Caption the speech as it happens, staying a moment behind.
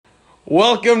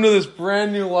Welcome to this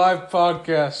brand new live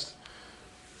podcast.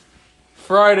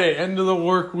 Friday, end of the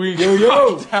work week.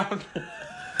 Yo. Down.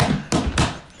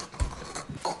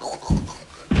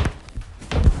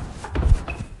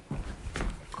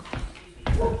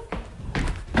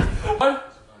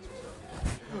 What?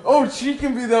 Oh, she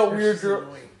can be that weird girl.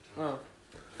 Oh.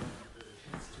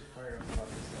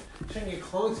 Trying to get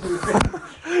close to me.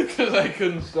 Because I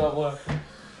couldn't stop laughing.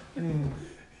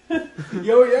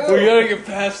 Yo. We gotta get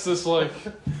past this, like...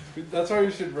 That's why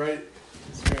you should write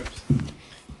scripts.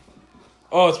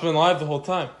 Oh, it's been live the whole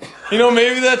time. You know,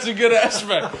 maybe that's a good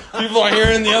aspect. People are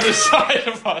hearing the other side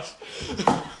of us.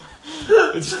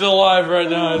 It's still live right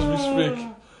now as we speak.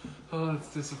 Oh,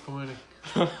 that's disappointing.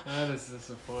 That is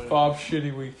disappointing. Bob's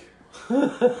shitty week.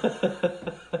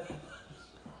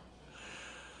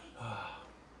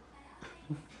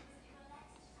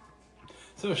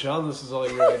 So, Sean, this is all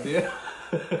your idea?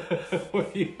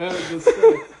 What do you have to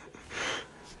say?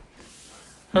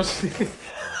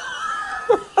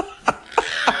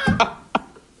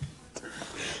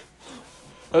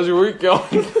 How's your week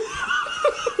going?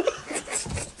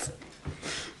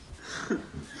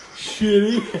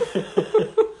 Shitty.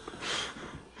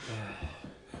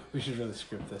 We should really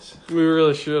script this. We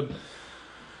really should.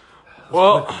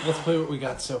 Well, let's play what we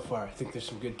got so far. I think there's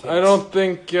some good takes. I don't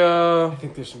think... I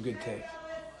think there's some good takes.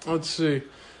 Let's see.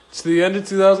 It's the end of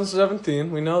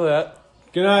 2017. We know that.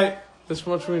 Good night. This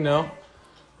much we know.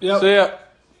 Yep. See ya.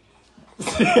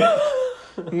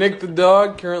 Nick the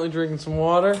dog, currently drinking some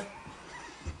water.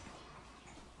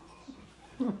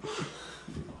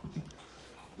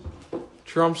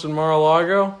 Trump's in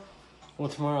Mar-a-Lago.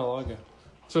 What's Mar-a-Lago?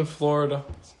 It's in Florida.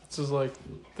 It's his, like,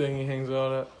 thing he hangs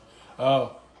out at.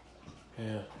 Oh.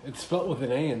 Yeah. It's spelled with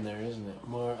an A in there, isn't it?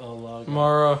 Mar-a-Lago.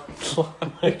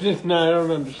 I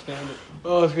don't understand it.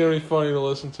 Oh, it's gonna be funny to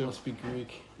listen to. Must be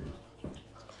Greek.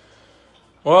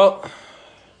 Well,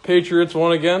 Patriots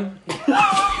won again.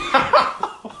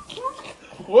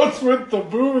 What's with the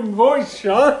booming voice,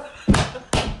 Sean?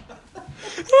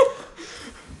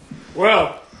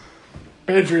 Well,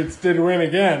 Patriots did win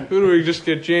again. Who do we just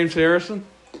get? James Harrison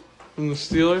from the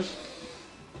Steelers?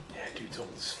 Yeah, dude's old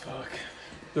as fuck.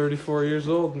 34 years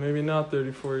old. Maybe not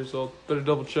 34 years old. Better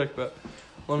double check that.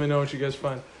 Let me know what you guys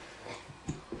find.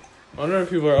 I wonder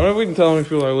if we can tell how many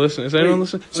people are listening. Is anyone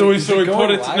listening? So we put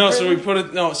it.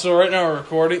 So right now we're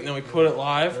recording, and then we put it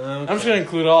live. Okay. I'm just gonna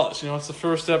include all this. You know, it's the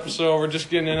first episode. We're just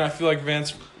getting in. I feel like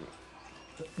Vince.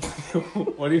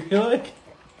 What do you feel like?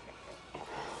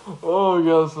 Oh, we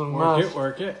got some mess.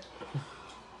 Work it.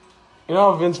 You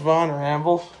know how Vince Vaughn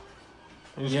rambles?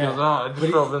 He just goes, I But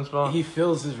just wrote Vince Vaughn. He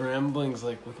fills his ramblings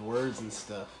like with words and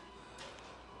stuff.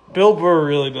 Bill Burr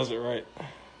really does it right.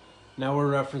 Now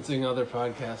we're referencing other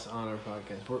podcasts on our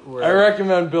podcast. We're I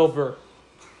recommend Bill Burr.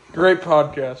 Great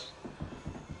podcast.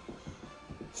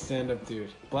 stand-up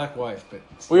dude. Black wife, but...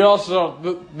 We also...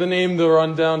 The name The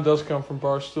Rundown does come from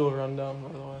Barstool Rundown, by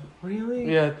the way.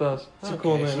 Really? Yeah, it does. It's a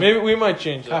cool name. so Maybe we might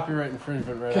change that. Copyright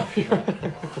infringement right after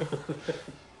that.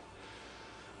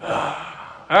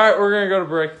 Alright, we're going to go to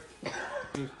break.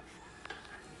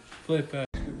 Play it back.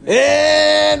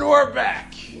 And we're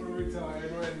back. What are we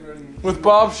talking? With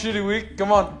Bob's Shitty Week.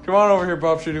 Come on over here,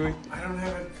 Bob's Shitty Week. I don't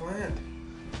have it planned.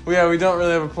 Well, yeah, we don't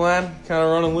really have a plan. Kind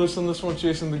of running loose on this one,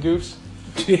 chasing the goose.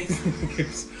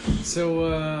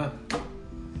 So,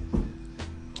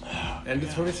 end of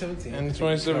 2017. End of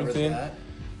 2017.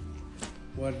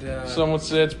 What, Some would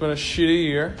say it's been a shitty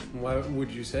year. why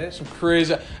would you say it? Some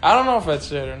crazy... I don't know if I'd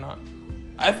say it or not.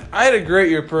 I had a great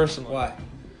year personally. Why?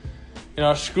 You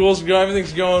know, school's going,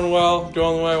 everything's going well,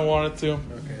 going the way I want it to.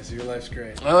 Okay, so your life's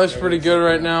great. My life's pretty good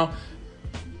right now.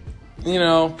 You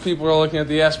know, people are looking at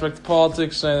the aspect of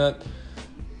politics, saying that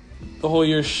the whole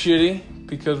year's shitty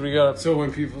because we got... So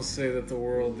when people say that the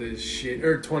world is shit,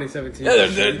 or 2017 Yeah,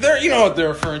 is they're you know what they're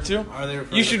referring to. Are they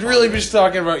referring You to should politics? really be just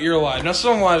talking about your life. Now,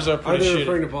 some lives are Are pretty they shitty.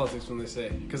 referring to politics when they say?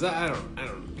 Because I don't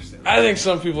understand. I think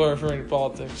some people are referring to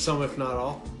politics. Some, if not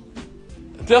all.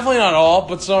 Definitely not all,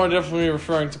 but some are definitely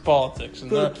referring to politics. And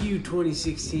Fuck you,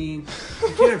 2016. You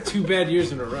can't have 2 bad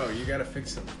years in a row. You gotta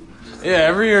fix them. yeah,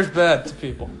 every year's bad to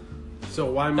people.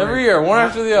 So why? Every year, one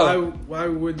after the other. Why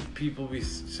would people be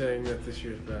saying that this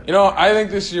year's bad? You know, I think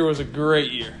this year was a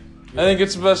great year. I think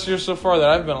it's the best year so far that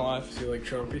I've been alive. Is he like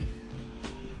Trumpy?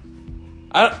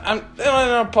 I'm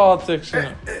not politics, you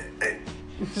know.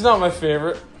 He's not my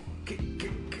favorite.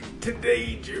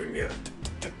 Today, Junior.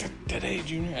 Today,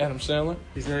 Junior. Adam Sandler.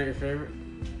 He's not your favorite?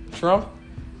 Trump?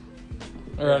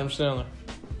 Or Adam Sandler?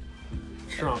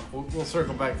 Trump. We'll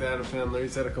circle back to Adam Sandler.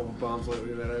 He's had a couple bombs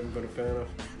lately that I haven't been a fan of.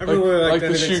 I Like really the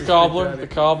anything shoe since cobbler. Big The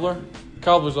Daddy. cobbler.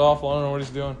 Cobbler's awful. I don't know what he's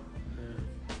doing.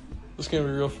 It's gonna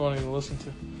be real funny to listen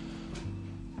to.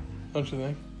 Don't you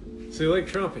think? So you like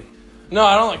Trumpy? No,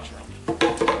 I don't like Trump.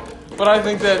 But I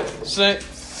think that I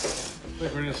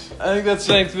think that's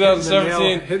saying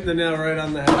 2017. Hitting the nail right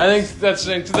on the head. I think that's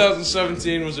saying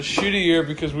 2017 was a shitty year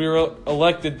because we were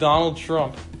elected Donald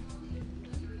Trump.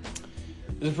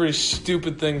 It's a pretty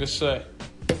stupid thing to say.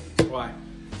 Why?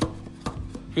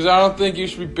 Because I don't think you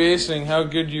should be basing how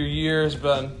good your year has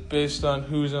been based on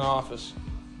who's in office.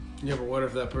 Yeah, but what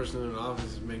if that person in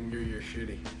office is making your year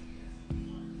shitty?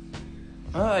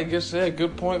 I guess, yeah,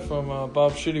 good point from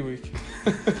Bob Shitty Week.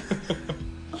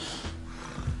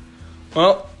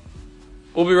 Well,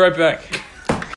 we'll be right back.